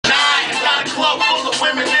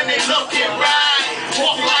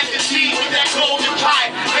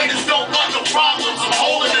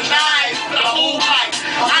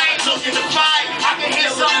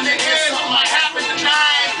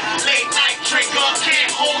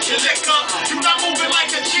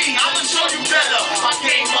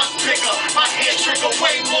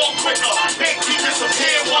quicker. Make me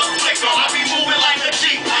disappear one flicker. I be moving like a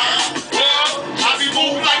G. I be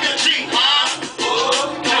moving like a G.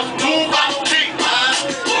 Just move like a G.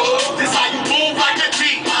 This how you move like a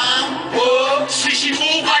G. She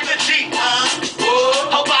move like a G.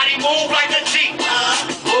 Her body move like a G.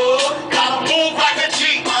 Gotta move like a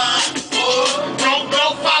G.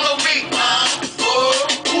 Don't follow me.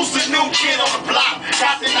 Who's the new kid on the block?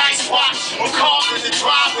 Got the nice watch. Or cars in the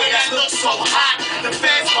driveway that looks so hot. The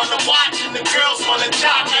feds wanna watch and the girls wanna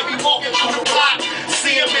jock. I be walking through the block,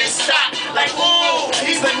 see him and stop. Like, ooh,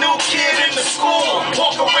 he's the new kid in the school.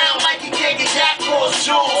 Walk around like he can't get yak for his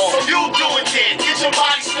jewels. So you do it then, get your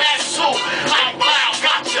body smashed too. Like, wow,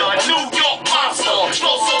 gotcha, a New York monster.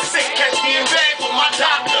 Flow so sick, catch me in bed with my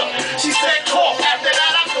doctor. She said cough, after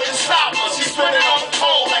that I couldn't stop her. She spinning on the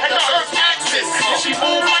pole like the Earth's axis. If she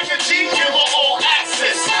move like a G, give her all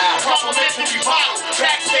access. Complimentary bottles,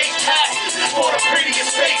 backstage passes for the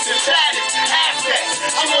prettiest face and saddest assets.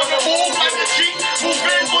 She wanna move like a G, move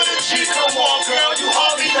in with a G. Come on, girl, you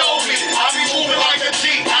hardly know me. I be moving like a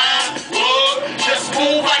G. Just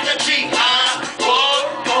move like a G.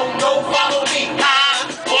 Don't follow me.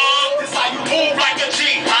 This how you move like a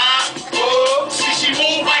G. She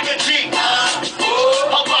move like a G.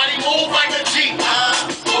 Her body move like a G.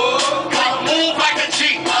 Gotta move like a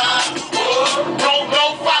G.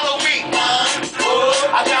 Don't follow me.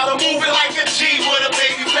 I gotta move it like a G with a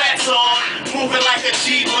baby fats on. Move it like a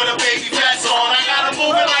G with a baby fats on. I gotta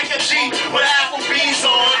move it like a G with Applebee's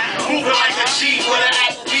on. Move it like a G with an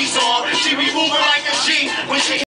Applebee's on. She be moving like